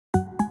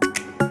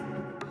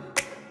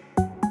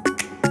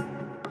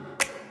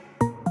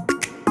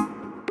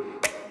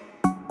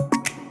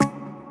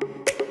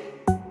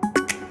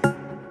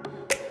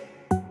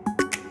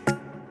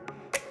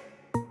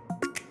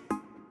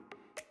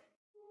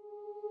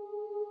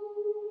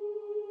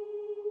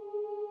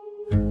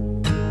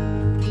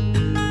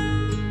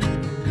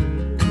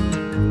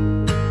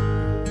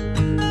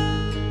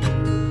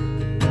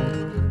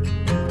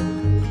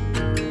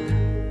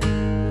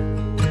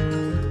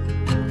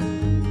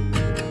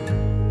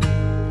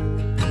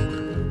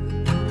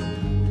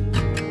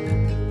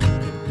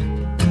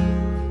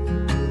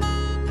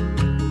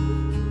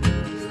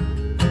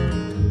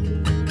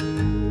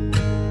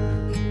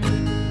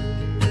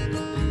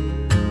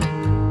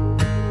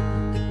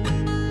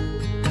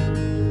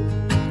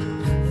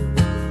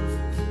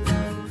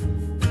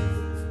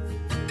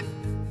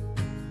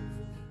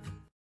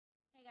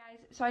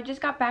So I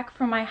just got back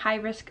from my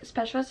high-risk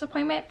specialist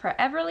appointment for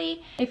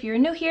Everly. If you're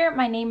new here,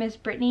 my name is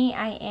Brittany.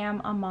 I am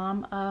a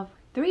mom of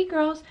 3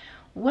 girls.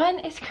 One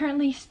is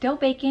currently still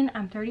baking.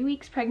 I'm 30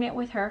 weeks pregnant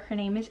with her. Her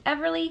name is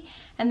Everly.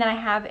 And then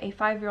I have a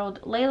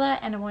 5-year-old Layla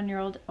and a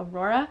 1-year-old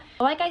Aurora.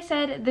 Like I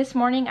said, this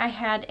morning I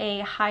had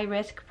a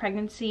high-risk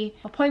pregnancy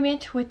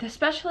appointment with the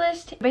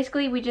specialist.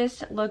 Basically, we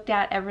just looked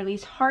at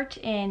Everly's heart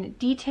in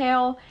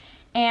detail,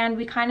 and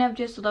we kind of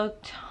just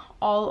looked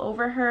all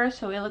over her.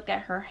 So we looked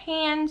at her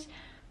hands,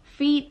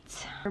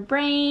 feet, her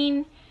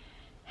brain,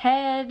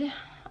 head.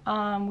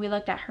 We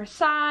looked at her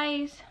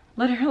size,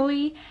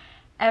 literally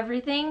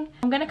everything.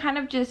 I'm gonna kind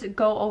of just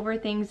go over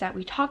things that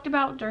we talked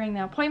about during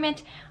the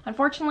appointment.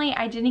 Unfortunately,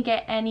 I didn't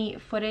get any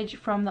footage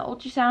from the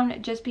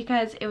ultrasound just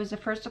because it was the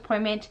first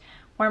appointment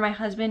where my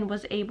husband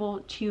was able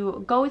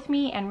to go with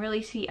me and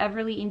really see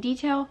Everly in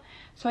detail.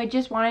 So I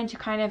just wanted to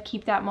kind of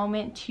keep that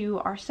moment to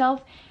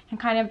ourselves and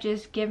kind of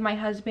just give my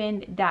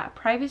husband that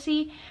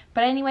privacy.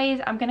 But anyways,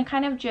 I'm gonna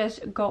kind of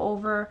just go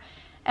over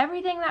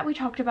everything that we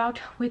talked about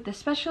with the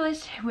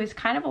specialist. It was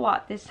kind of a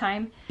lot this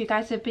time. If you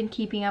guys have been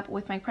keeping up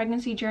with my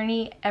pregnancy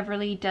journey,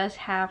 Everly does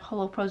have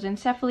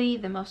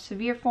holoprosencephaly, the most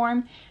severe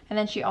form, and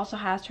then she also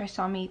has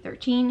trisomy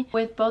 13.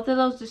 With both of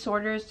those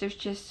disorders, there's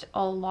just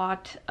a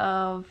lot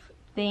of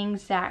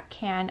things that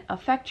can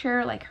affect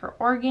her, like her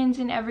organs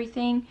and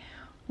everything.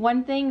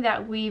 One thing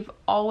that we've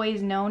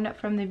always known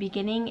from the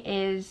beginning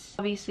is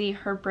obviously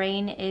her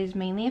brain is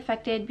mainly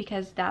affected,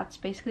 because that's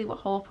basically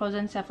what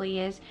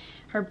holoprosencephaly is.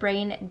 Her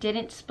brain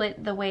didn't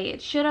split the way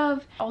it should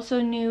have.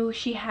 Also knew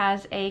she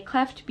has a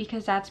cleft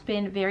because that's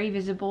been very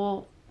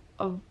visible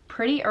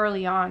pretty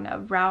early on.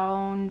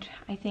 Around,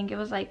 I think it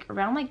was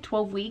around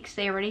 12 weeks,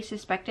 they already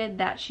suspected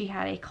that she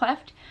had a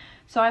cleft.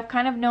 So I've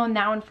kind of known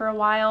that one for a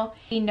while.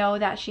 We know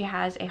that she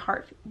has a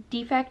heart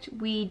defect.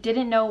 We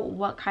didn't know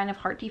what kind of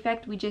heart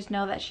defect. We just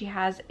know that she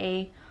has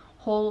a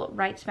hole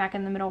right smack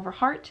in the middle of her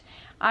heart.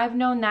 I've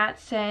known that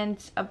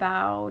since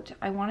about,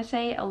 I want to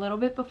say a little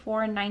bit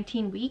before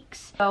 19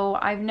 weeks. So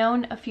I've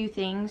known a few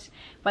things,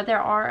 but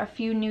there are a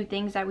few new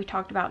things that we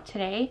talked about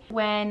today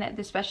when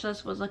the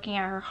specialist was looking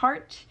at her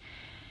heart.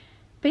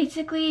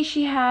 Basically,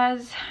 she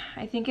has,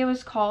 I think it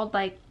was called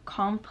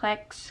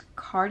complex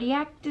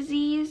cardiac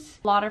disease.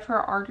 A lot of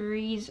her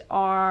arteries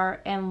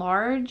are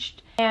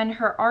enlarged, and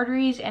her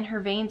arteries and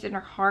her veins in her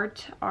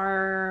heart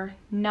are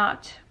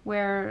not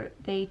where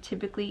they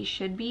typically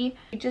should be.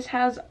 She just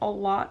has a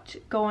lot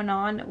going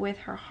on with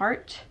her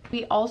heart.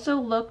 We also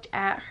looked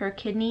at her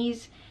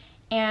kidneys,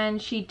 and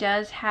she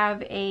does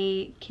have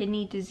a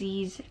kidney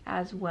disease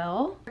as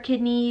well. Her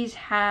kidneys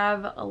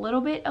have a little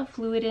bit of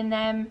fluid in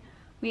them.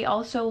 We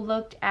also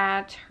looked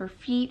at her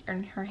feet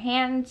and her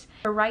hands.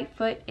 Her right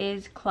foot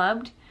is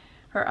clubbed.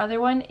 Her other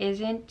one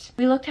isn't.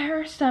 We looked at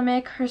her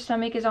stomach. Her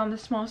stomach is on the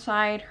small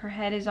side. Her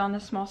head is on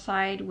the small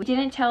side. We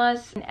didn't tell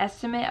us an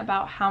estimate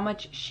about how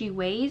much she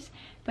weighs,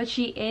 but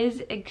she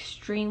is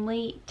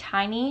extremely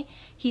tiny.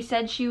 He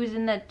said she was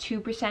in the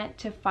 2%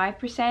 to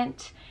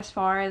 5% as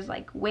far as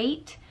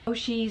weight. So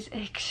she's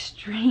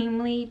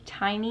extremely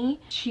tiny.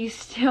 She's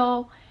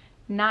still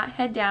not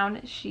head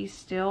down. She's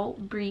still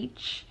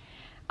breech.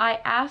 I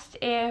asked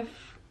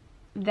if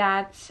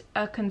that's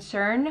a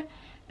concern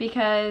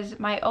because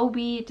my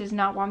OB does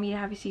not want me to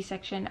have a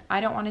C-section.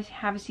 I don't want to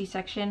have a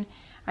C-section.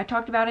 I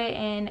talked about it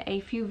in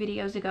a few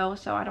videos ago,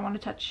 so I don't want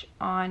to touch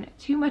on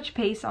too much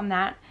base on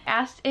that. I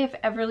asked if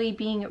Everly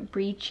being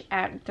breech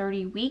at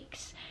 30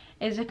 weeks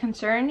is a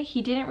concern.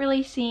 He didn't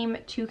really seem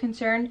too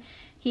concerned.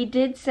 He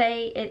did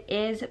say it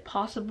is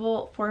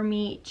possible for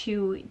me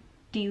to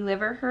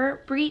deliver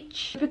her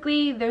breech.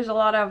 Typically, there's a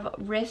lot of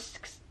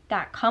risks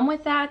that come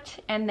with that,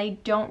 and they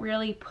don't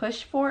really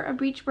push for a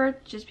breech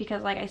birth just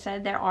because, like I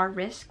said, there are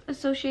risks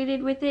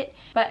associated with it.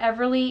 But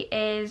Everly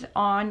is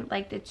on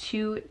the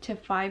 2 to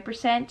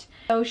 5%,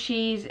 so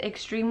she's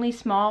extremely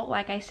small,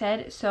 like I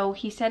said. So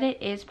he said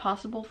it is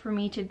possible for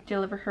me to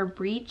deliver her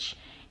breech,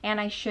 and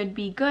I should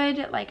be good.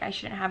 I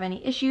shouldn't have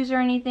any issues or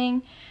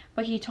anything.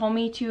 But he told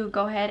me to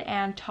go ahead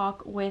and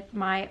talk with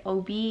my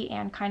OB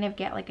and kind of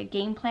get a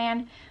game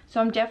plan.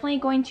 So I'm definitely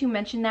going to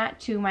mention that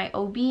to my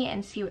OB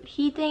and see what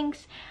he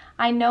thinks.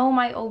 I know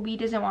my OB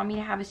doesn't want me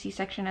to have a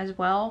C-section as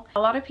well. A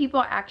lot of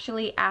people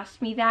actually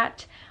asked me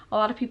that. A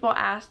lot of people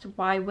asked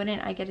why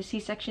wouldn't I get a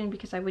C-section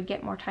because I would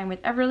get more time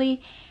with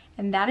Everly,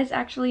 and that is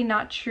actually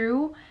not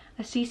true.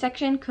 A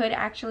C-section could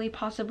actually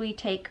possibly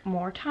take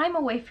more time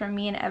away from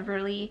me and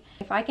Everly.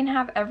 If I can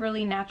have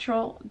Everly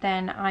natural,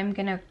 then I'm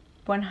gonna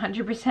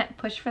 100%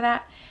 push for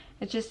that.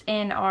 It's just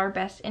in our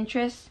best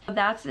interest.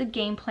 That's the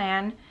game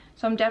plan.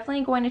 So I'm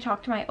definitely going to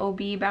talk to my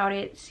OB about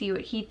it, see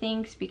what he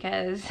thinks,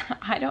 because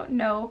I don't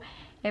know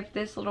if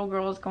this little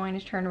girl is going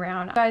to turn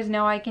around. You guys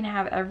know I can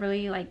have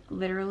Everly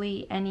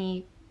literally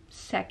any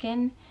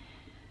second.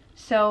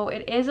 So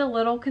it is a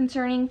little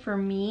concerning for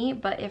me,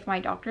 but if my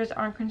doctors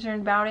aren't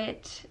concerned about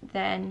it,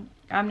 then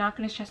I'm not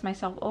going to stress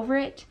myself over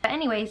it. But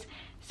anyways,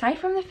 aside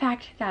from the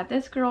fact that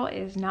this girl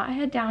is not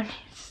head down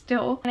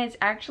still. And it's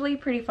actually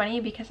pretty funny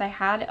because I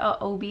had a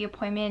OB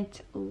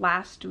appointment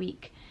last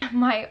week.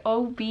 My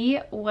OB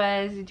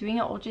was doing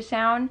an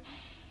ultrasound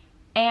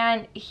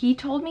and he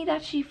told me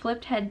that she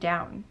flipped head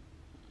down,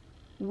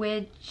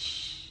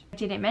 which I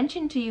didn't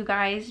mention to you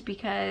guys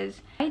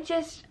because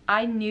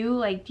I knew,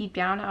 like, deep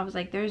down I was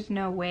like, there's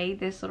no way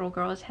this little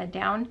girl is head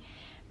down,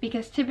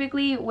 because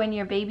typically when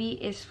your baby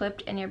is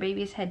flipped and your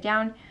baby is head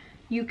down,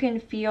 you can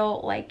feel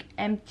like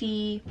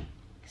empty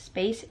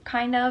space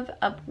kind of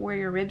up where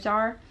your ribs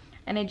are,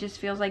 and it just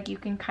feels like you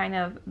can kind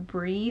of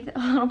breathe a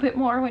little bit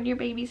more when your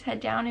baby's head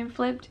down and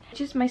flipped.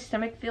 Just my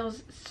stomach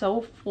feels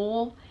so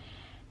full,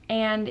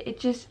 and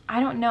it just, I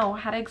don't know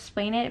how to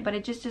explain it, but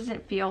it just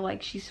doesn't feel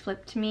like she's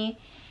flipped to me.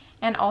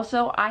 And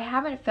also I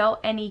haven't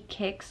felt any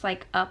kicks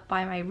like up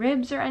by my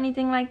ribs or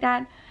anything like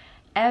that.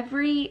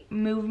 Every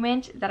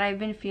movement that I've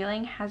been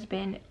feeling has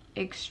been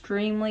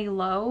extremely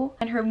low,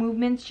 and her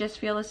movements just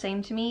feel the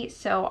same to me.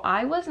 So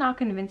I was not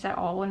convinced at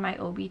all when my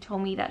OB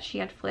told me that she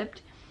had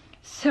flipped.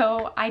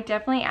 So I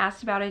definitely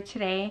asked about it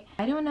today.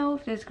 I don't know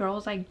if this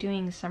girl's like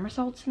doing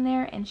somersaults in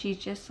there and she's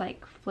just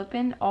like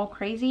flipping all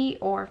crazy,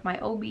 or if my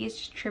OB is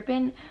just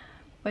tripping,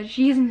 but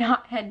she's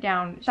not head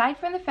down. Aside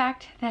from the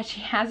fact that she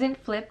hasn't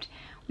flipped,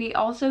 we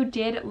also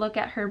did look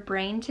at her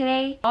brain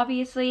today.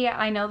 Obviously,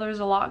 I know there's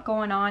a lot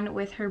going on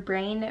with her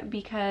brain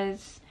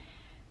because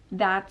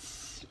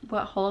that's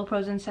what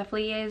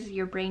holoprosencephaly is.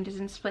 Your brain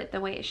doesn't split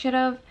the way it should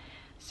have.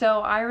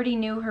 So I already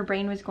knew her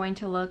brain was going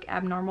to look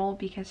abnormal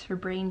because her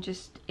brain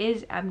just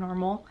is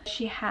abnormal.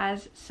 She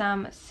has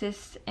some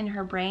cysts in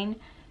her brain.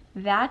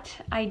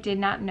 That I did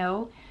not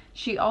know.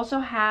 She also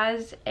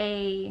has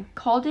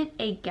called it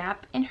a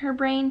gap in her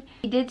brain.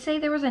 He did say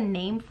there was a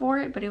name for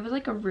it, but it was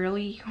like a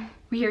really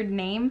weird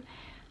name.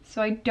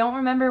 So I don't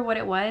remember what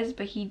it was,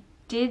 but he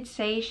did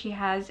say she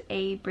has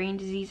a brain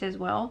disease as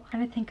well. I'm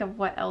trying to think of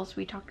what else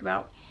we talked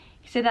about.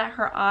 He said that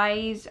her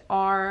eyes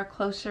are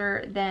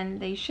closer than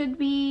they should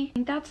be. I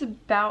think that's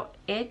about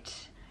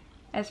it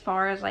as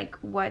far as like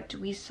what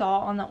we saw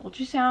on the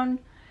ultrasound.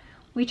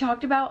 We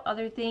talked about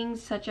other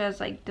things such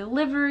as like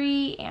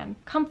delivery and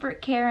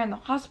comfort care in the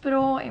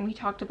hospital, and we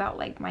talked about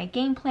like my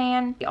game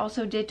plan. We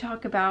also did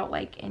talk about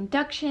like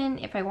induction,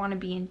 if I want to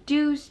be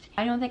induced.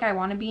 I don't think I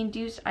want to be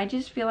induced. I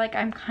just feel like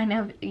I'm kind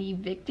of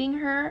evicting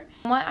her.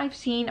 From what I've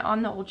seen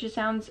on the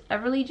ultrasounds,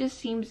 Everly just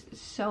seems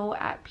so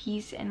at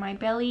peace in my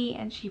belly,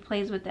 and she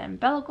plays with the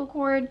umbilical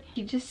cord.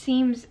 She just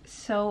seems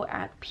so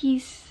at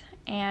peace,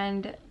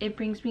 and it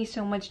brings me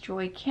so much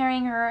joy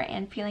carrying her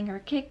and feeling her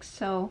kicks.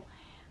 So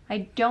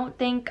I don't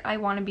think I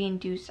want to be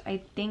induced.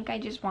 I think I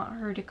just want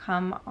her to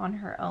come on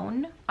her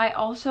own. I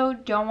also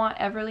don't want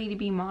Everly to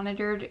be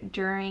monitored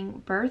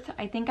during birth.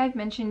 I think I've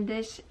mentioned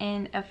this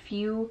in a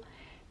few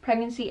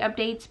pregnancy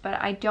updates, but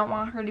I don't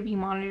want her to be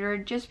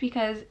monitored just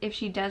because if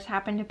she does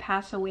happen to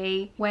pass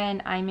away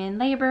when I'm in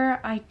labor,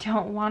 I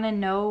don't want to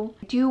know.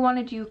 I do want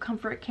to do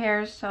comfort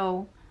care,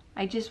 so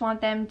I just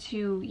want them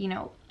to, you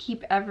know,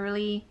 keep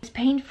Everly as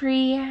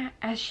pain-free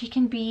as she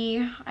can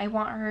be. I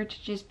want her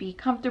to just be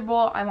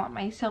comfortable. I want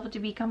myself to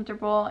be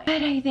comfortable.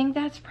 But I think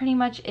that's pretty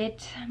much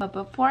it. But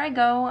before I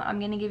go, I'm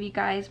gonna give you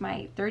guys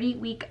my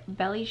 30-week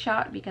belly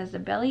shot because the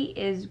belly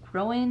is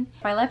growing.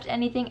 If I left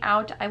anything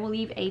out, I will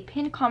leave a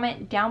pinned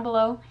comment down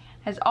below.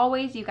 As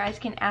always, you guys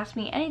can ask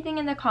me anything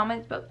in the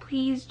comments, but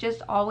please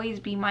just always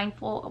be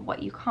mindful of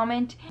what you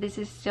comment. This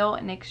is still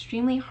an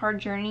extremely hard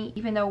journey.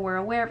 Even though we're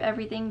aware of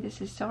everything,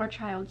 this is still our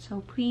child,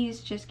 so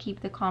please just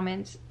keep the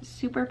comments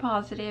super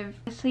positive.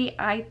 Honestly,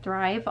 I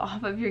thrive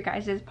off of your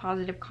guys'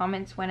 positive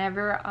comments.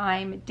 Whenever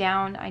I'm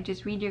down, I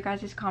just read your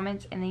guys'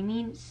 comments and they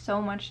mean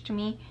so much to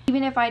me.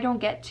 Even if I don't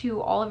get to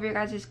all of your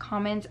guys'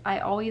 comments, I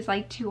always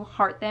like to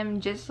heart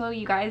them just so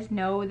you guys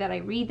know that I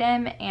read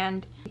them,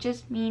 and it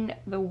just mean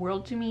the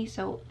world to me.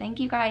 So thank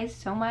you guys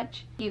so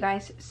much. Thank you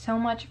guys so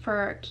much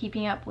for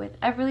keeping up with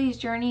Everly's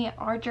journey,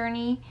 our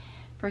journey,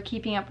 for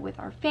keeping up with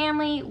our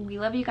family. We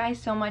love you guys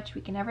so much.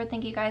 We can never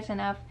thank you guys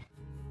enough.